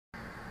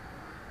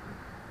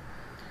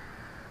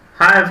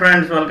Hi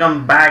friends,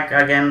 welcome back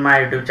again my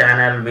YouTube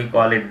channel. We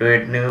call it Do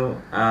It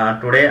New.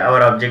 Today our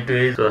objective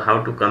is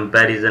how to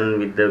comparison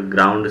with the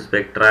ground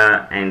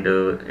spectra and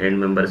end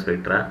member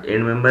spectra.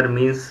 End member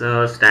means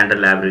standard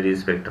library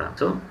spectra.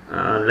 So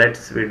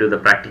let's we do the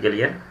practical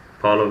here.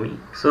 Follow me.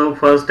 So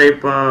first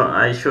step,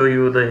 I show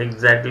you the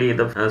exactly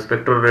the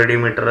spectral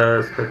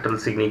radiometer spectral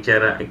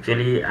signature.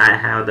 Actually I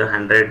have the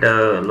 100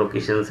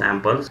 location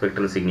sample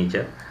spectral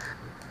signature.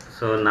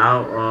 So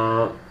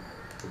now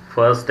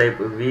first step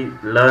we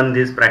learn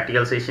this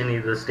practical session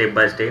is the step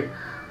by step.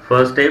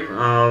 First step,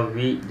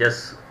 we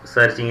just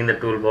searching in the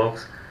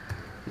toolbox,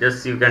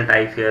 just you can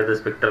type here the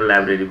spectral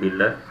library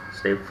builder.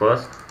 Step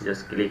first,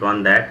 just click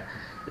on that.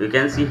 You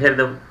can see here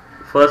the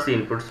first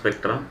input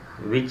spectrum.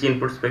 Which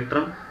input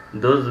spectrum?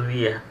 Those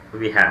we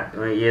have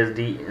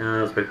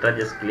ESD spectra.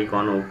 Just click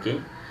on OK.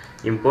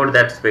 Import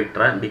that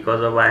spectra.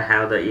 Because of I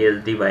have the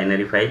ESD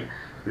binary file,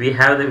 we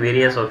have the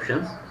various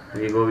options.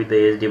 We go with the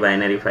ESD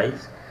binary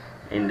files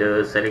and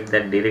select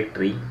that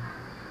directory.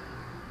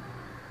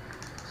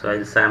 So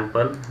I'll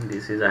sample.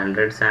 This is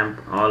 100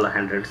 sample, all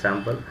 100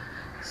 sample.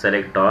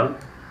 Select all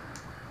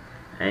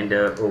and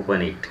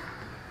open it.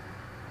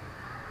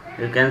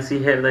 You can see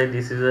here that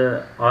this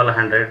is all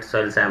 100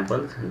 soil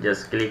samples.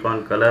 Just click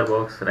on color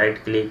box, right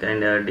click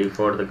and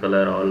default the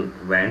color all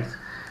bands.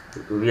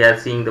 We are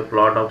seeing the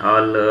plot of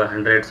all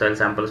 100 soil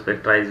sample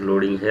spectra is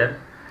loading here.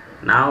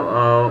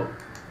 Now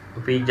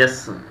we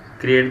just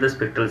create the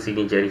spectral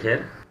signature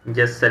here.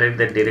 Just select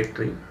the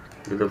directory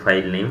with the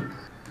file name,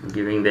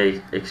 giving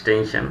the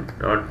extension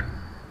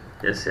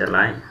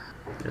 .sli.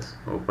 Just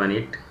open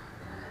it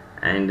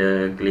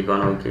and click on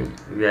OK.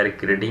 We are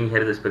creating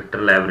here the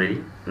spectral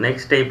library.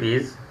 Next step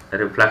is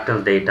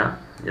reflectance data.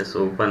 Just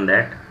open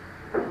that.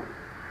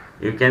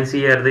 You can see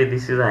here that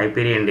this is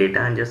Hyperion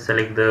data, and just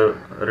select the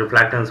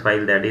reflectance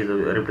file, that is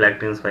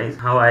reflectance file.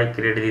 How I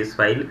create this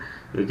file,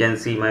 you can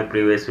see my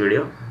previous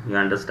video, you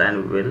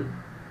understand well.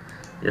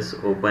 Just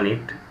open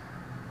it.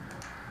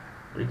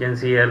 You can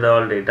see here the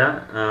all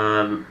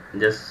data.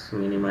 Just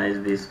minimize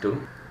these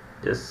two,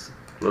 just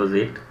close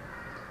it.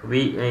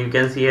 You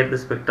can see here the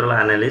Spectral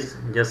Analyst.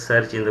 Just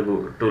search in the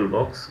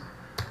toolbox,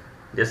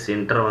 just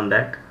enter on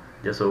that,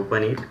 just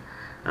open it.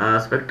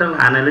 Spectral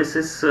Analyst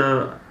is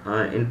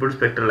input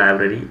spectral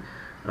library.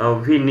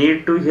 We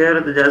need to here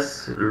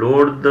just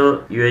load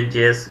the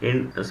UHJS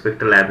in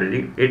Spectral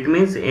Library. It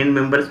means end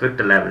member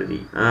Spectral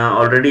Library.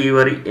 Already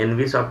your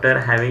ENVI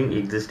software having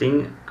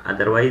existing,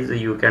 otherwise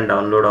you can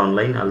download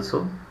online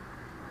also.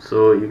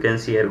 So you can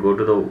see here, go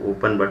to the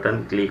open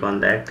button, click on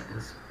that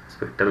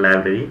Spectral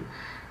Library,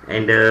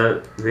 and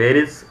where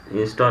is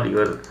install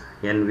your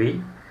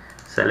ENVI,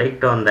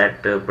 select on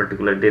that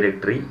particular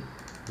directory.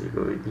 You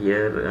go with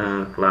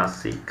here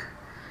classic,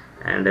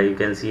 and you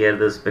can see here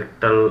the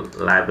Spectral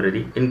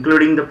Library,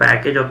 including the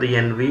package of the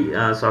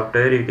ENVI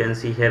software. You can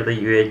see here the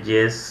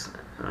UHJS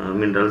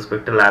mineral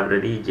Spectral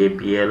Library,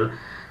 JPL,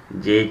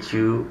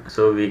 JHU.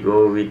 So we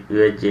go with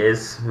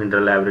UHJS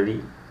mineral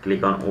library,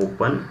 click on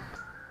open.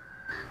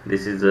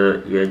 This is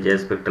the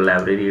UHJS Spectral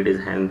Library. It is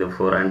having the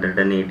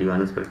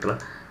 481 spectra.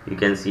 You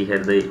can see here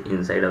the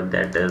inside of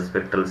that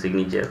spectral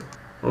signature.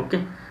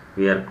 Okay,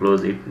 we are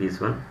close it,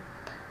 this one.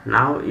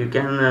 Now you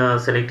can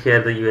select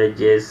here the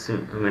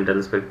UHJS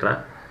mineral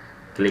spectra,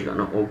 click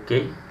on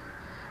OK,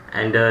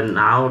 and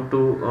now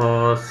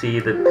to see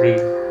the three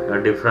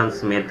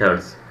different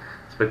methods: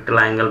 spectral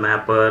angle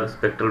mapper,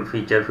 spectral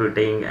feature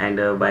fitting, and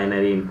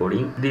binary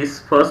encoding. This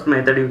first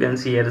method, you can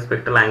see here the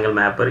spectral angle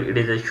mapper. It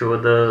is a show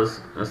the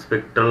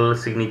spectral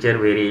signature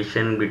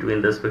variation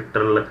between the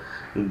spectral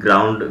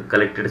ground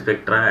collected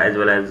spectra as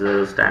well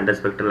as standard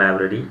spectral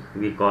library.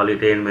 We call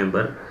it end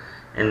member.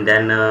 And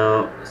then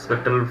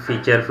spectral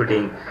feature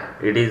fitting,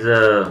 it is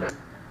a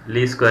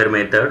least square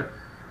method.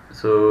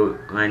 So,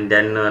 and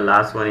then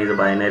last one is a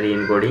binary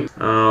encoding.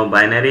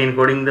 Binary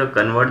encoding, the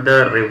convert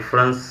the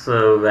reference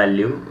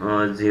value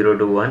 0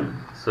 to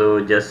 1.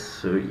 So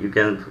just you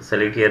can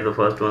select here the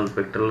first one,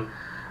 spectral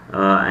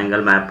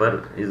angle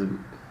mapper is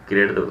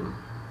create the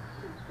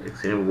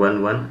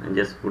 1 1, and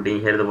just putting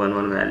here the 1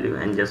 1 value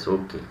and just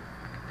OK,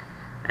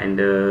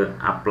 and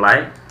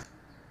apply.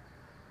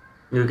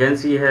 You can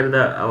see here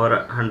the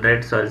our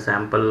 100 soil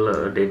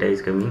sample data is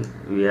coming.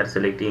 We are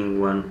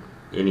selecting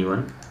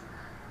anyone.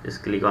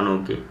 Just click on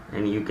OK,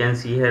 and you can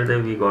see here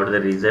that we got the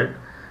result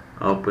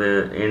of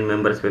end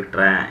member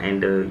spectra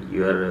and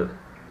your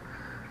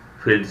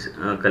fields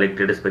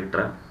collected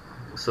spectra.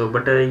 So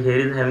but here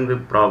is having the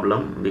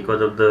problem because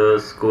of the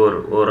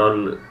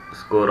overall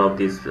score of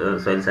this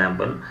soil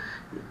sample.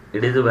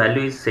 It is the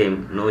value is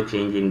same, no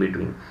change in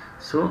between.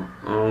 So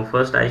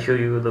first I show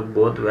you the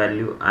both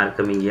value are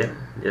coming here.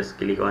 Just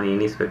click on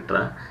any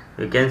spectra.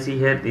 You can see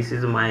here this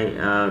is my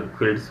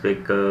field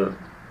spec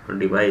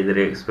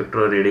device,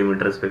 spectral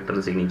radiometer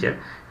spectral signature,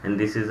 and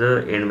this is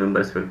a end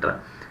member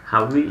spectra.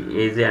 How we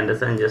easy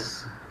understand,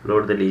 just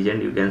load the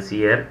legend. You can see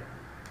here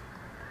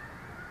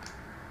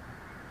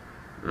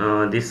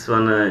this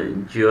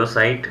one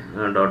geosite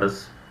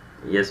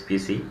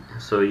SPC.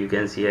 So you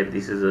can see here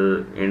this is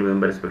a end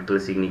member spectral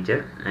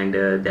signature, and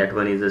that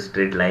one is a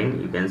straight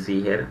line, you can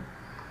see here.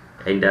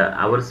 And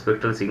our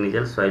spectral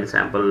signature soil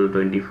sample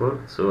 24.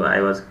 So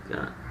I was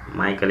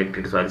my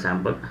collected soil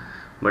sample,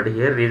 but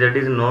here result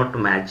is not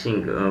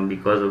matching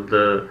because of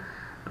the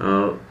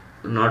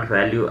not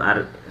value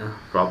are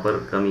proper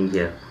coming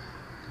here.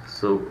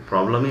 So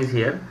problem is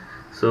here.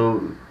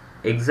 So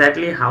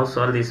exactly how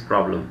solve this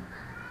problem,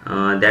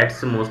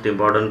 that's the most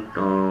important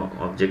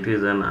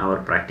objectives in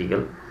our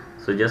practical.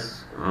 So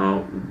just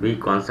be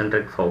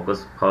concentrate,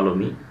 focus, follow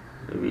me.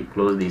 We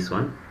close this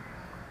one,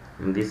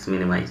 this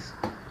minimize.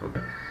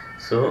 Okay,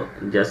 so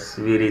just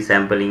we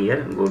resampling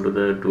here, go to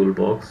the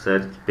toolbox,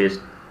 search,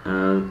 paste,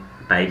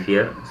 type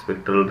here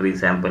spectral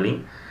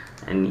resampling,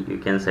 and you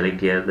can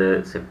select here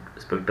the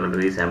spectral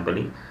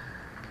resampling.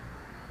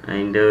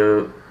 And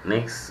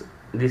next,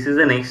 this is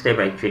the next step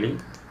actually.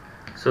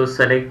 So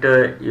select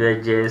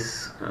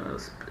UHJS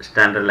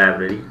standard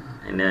library,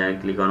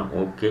 and click on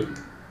OK.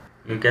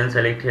 You can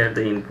select here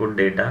the input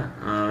data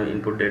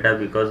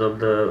because of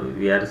the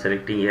we are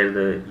selecting here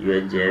the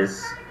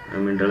UHJS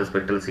mineral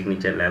spectral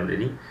signature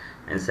library,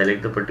 and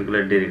select the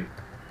particular directory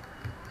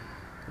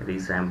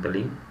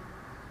resampling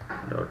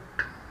dot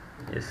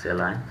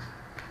sli.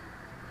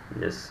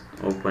 Just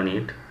open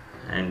it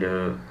and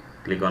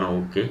click on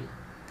OK.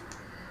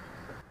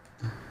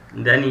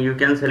 Then you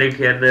can select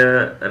here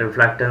the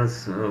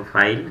reflectance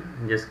file.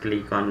 Just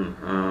click on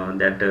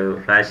that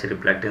flash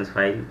reflectance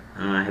file,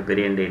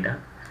 Hyperion data.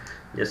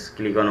 Just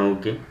click on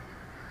OK,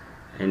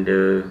 and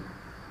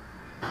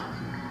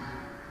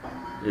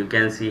you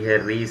can see here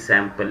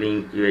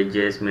resampling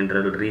UHJS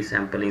mineral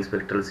resampling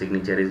spectral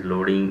signature is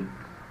loading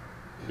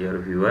your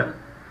viewer.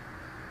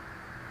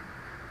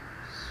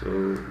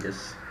 So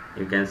just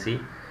you can see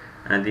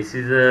this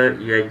is a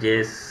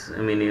UHJS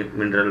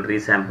mineral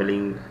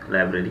resampling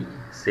library,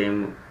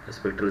 same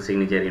spectral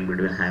signature in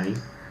between having.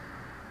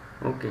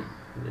 Okay,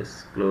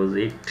 just close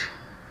it.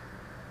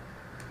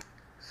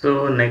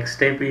 So next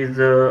step is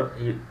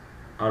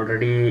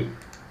already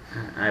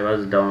I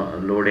was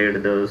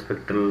downloaded the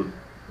spectral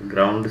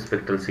ground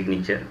spectral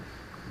signature.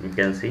 You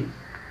can see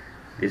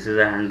this is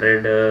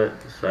 100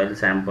 soil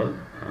sample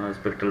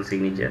spectral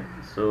signature.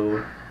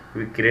 So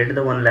we create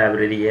the one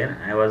library here.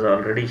 I was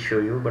already show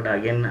you, but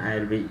again I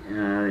will be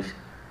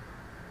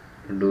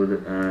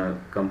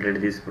complete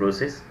this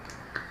process.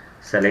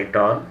 Select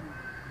all,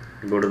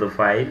 go to the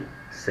file,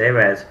 save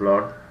as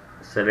plot,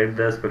 select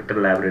the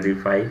spectral library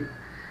file,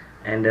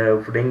 and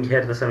putting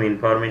here some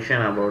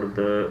information about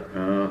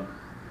the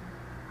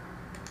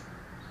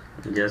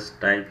just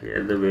type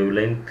here the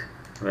wavelength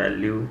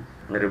value,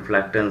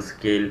 reflectance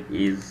scale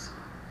is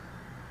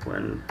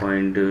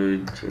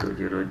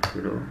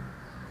 1.000,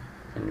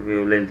 and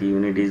wavelength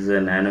unit is a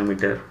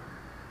nanometer,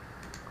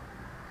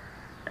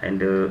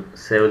 and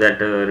save that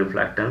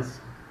reflectance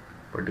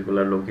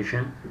particular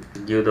location.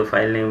 Give the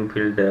file name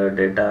field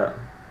data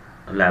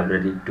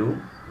library 2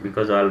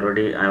 because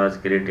already I was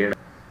created,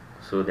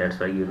 so that's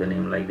why I give the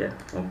name like that.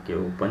 Okay,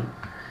 open,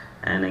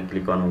 and I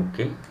click on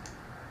OK.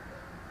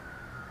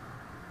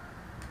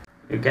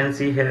 You can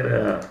see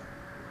here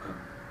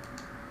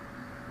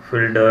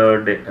field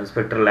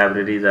spectral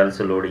library is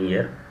also loading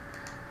here.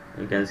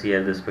 You can see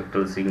here the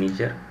spectral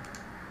signature,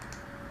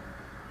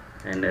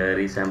 and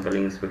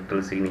resampling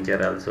spectral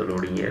signature also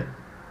loading here.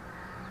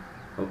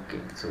 Okay,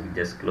 so we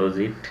just close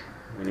it,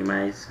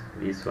 minimize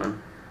this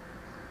one.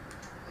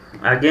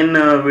 Again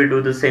we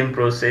do the same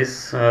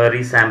process,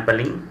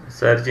 resampling,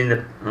 search in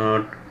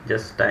the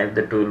just type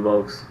the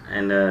toolbox,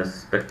 and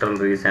spectral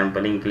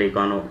resampling, click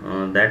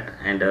on that,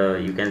 and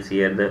you can see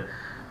here the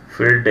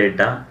field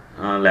data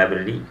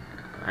library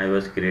I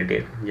was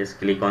created. Just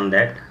click on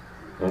that.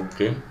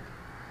 Okay,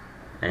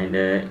 and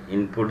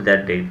input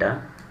that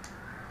data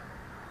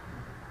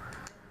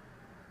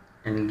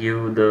and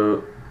give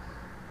the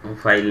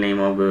file name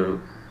of the,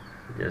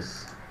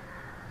 just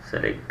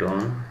select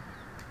on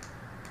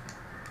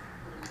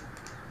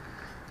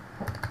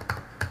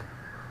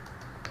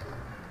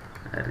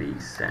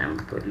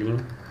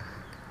resampling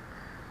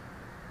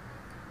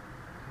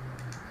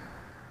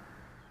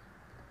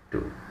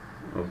 2.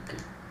 Okay,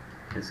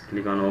 just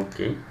click on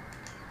OK.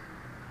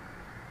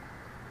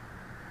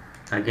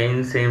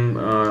 Again same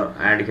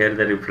add here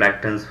the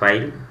reflectance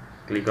file,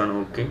 click on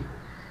OK.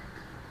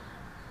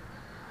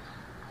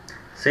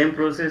 Same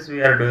process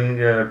we are doing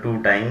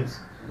 2 times,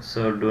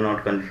 so do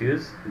not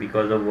confuse,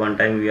 because of one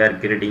time we are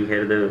creating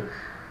here the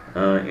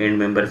end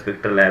member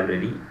spectral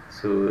library,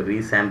 so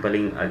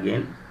resampling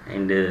again,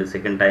 and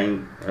second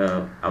time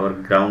our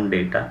ground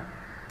data.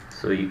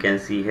 So you can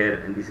see here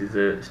this is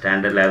a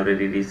standard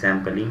library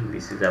resampling,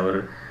 this is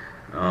our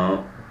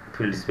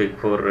field spec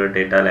for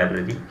data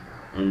library,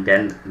 and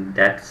then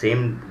that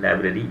same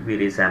library we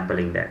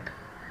resampling that,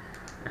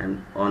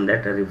 and on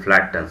that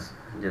reflectance.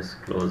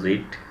 Just close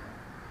it.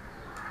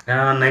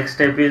 Next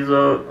step is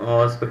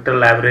spectral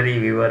library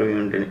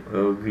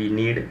viewer we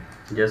need.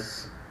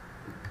 Just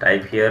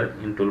type here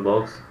in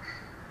toolbox,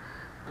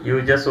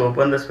 you just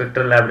open the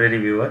spectral library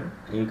viewer.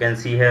 You can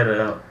see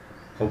here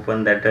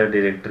open that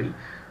directory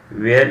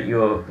where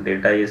your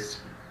data is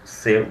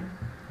saved.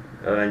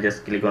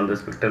 Just click on the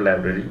Spectral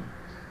Library.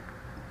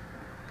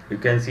 You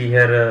can see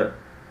here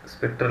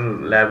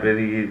Spectral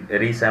Library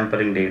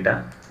resampling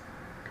data,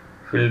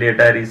 fill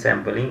data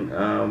resampling,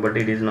 but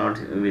it is not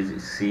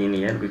seen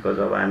here because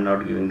of I am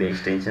not giving the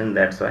extension.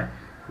 That's why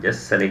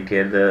just select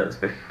here the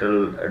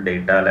Spectral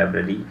Data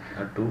Library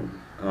to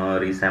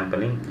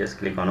resampling. Just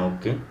click on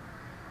OK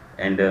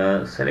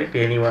and select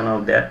any one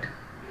of that.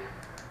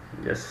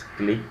 Just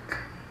click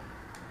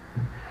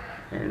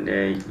and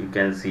you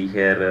can see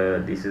here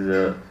this is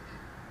a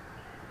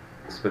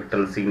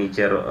spectral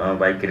signature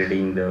by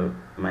creating the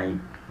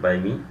by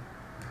me.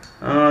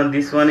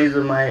 This one is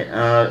my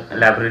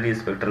library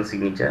spectral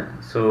signature.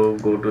 So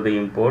go to the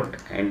import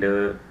and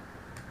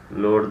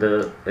load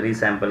the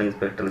resampling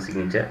spectral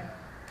signature,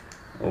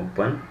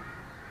 open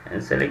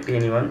and select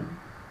any one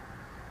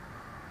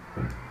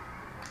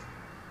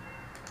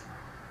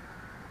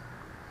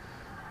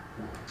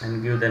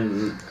and give the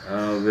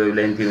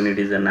wavelength unit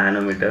is a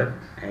nanometer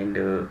and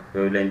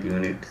wavelength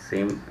unit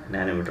same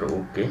nanometer.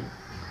 Okay,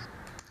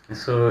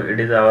 so it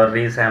is our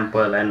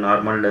resample and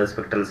normal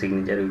spectral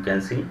signature. You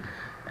can see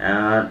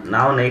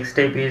now next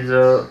step is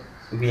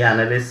we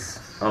analyze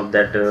of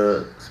that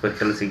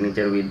spectral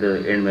signature with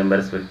the end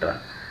member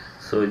spectra.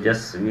 So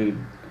just we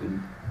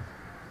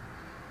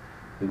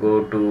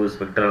go to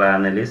Spectral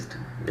Analyst,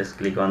 just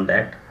click on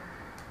that,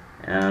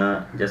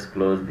 just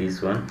close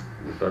this one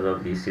because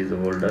of this is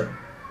older.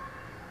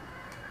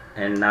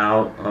 And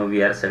now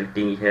we are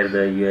selecting here the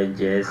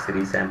UHJS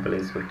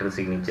resampling spectral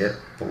signature.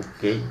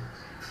 Okay,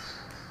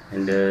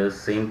 and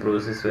same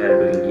process we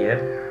are doing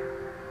here.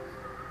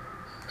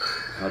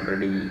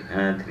 Already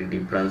 3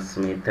 different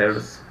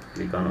methods.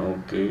 Click on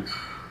OK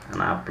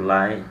and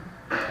apply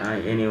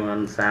any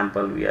one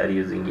sample we are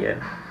using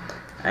here.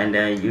 And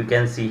you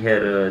can see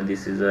here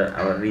this is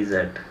our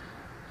result.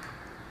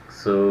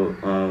 So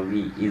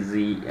we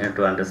easy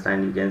to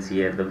understand. You can see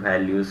here the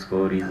value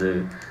score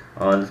is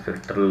all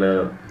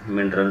spectral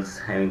minerals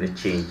having the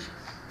change.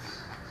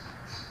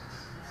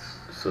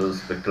 So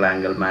spectral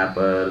angle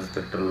mapper,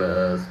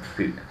 spectral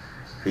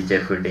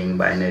feature fitting,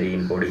 binary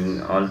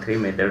encoding, all three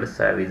methods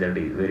are result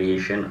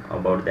variation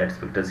about that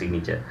spectral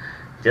signature.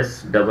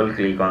 Just double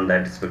click on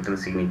that spectral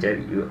signature,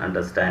 you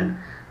understand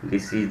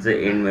this is the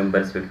end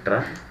member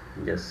spectra.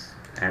 Just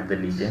add the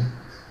legend,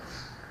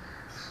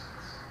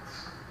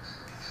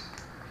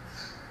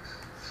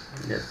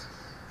 just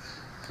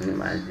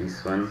minimize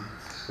this one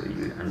so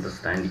you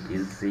understand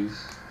easy.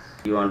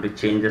 You want to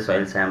change the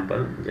soil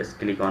sample, just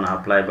click on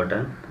apply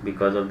button.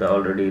 Because of the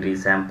already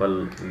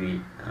resample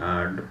we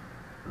are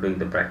doing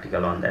the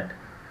practical on that,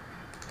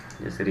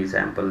 just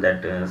resample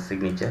that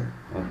signature.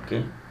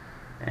 Okay,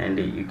 and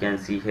you can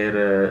see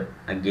here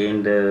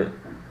again the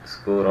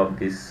score of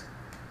this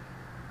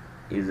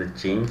is a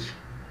change.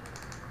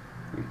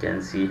 You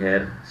can see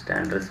here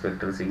standard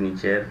spectral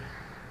signature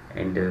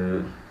and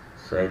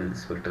soil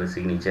spectral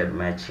signature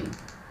matching.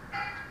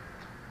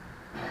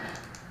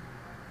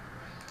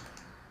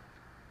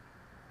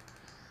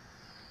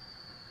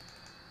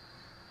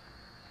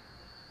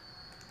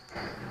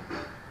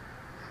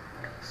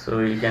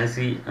 So you can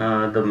see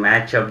the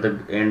match of the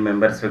end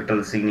member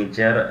spectral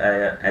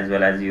signature as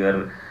well as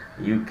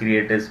you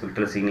create a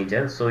spectral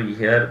signature. So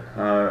here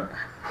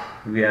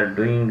we are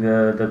doing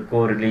the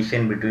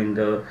correlation between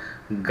the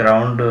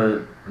ground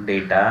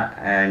data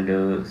and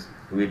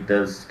with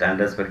the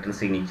standard spectral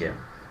signature.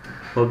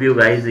 Hope you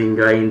guys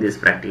enjoy in these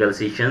practical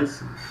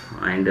sessions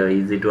and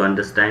easy to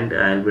understand.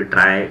 I will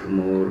try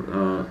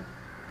more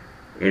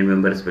end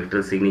member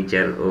spectral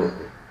signature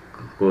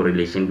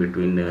correlation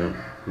between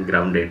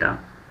ground data.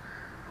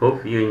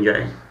 Hope you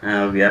enjoy.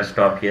 We are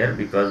stopped here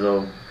because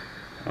of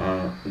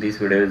this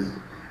video is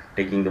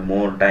taking the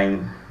more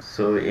time.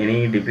 So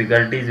any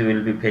difficulties you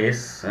will be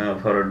face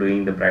for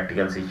doing the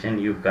practical session,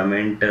 you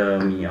comment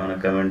me on a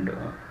comment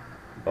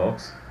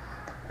box.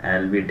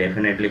 I'll be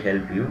definitely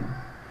help you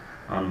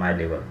on my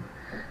level.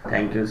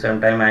 Thank you.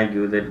 Sometime I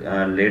give the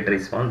late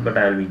response, but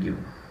I will give.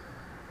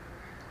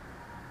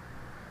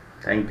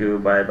 Thank you.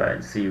 Bye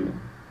bye. See you.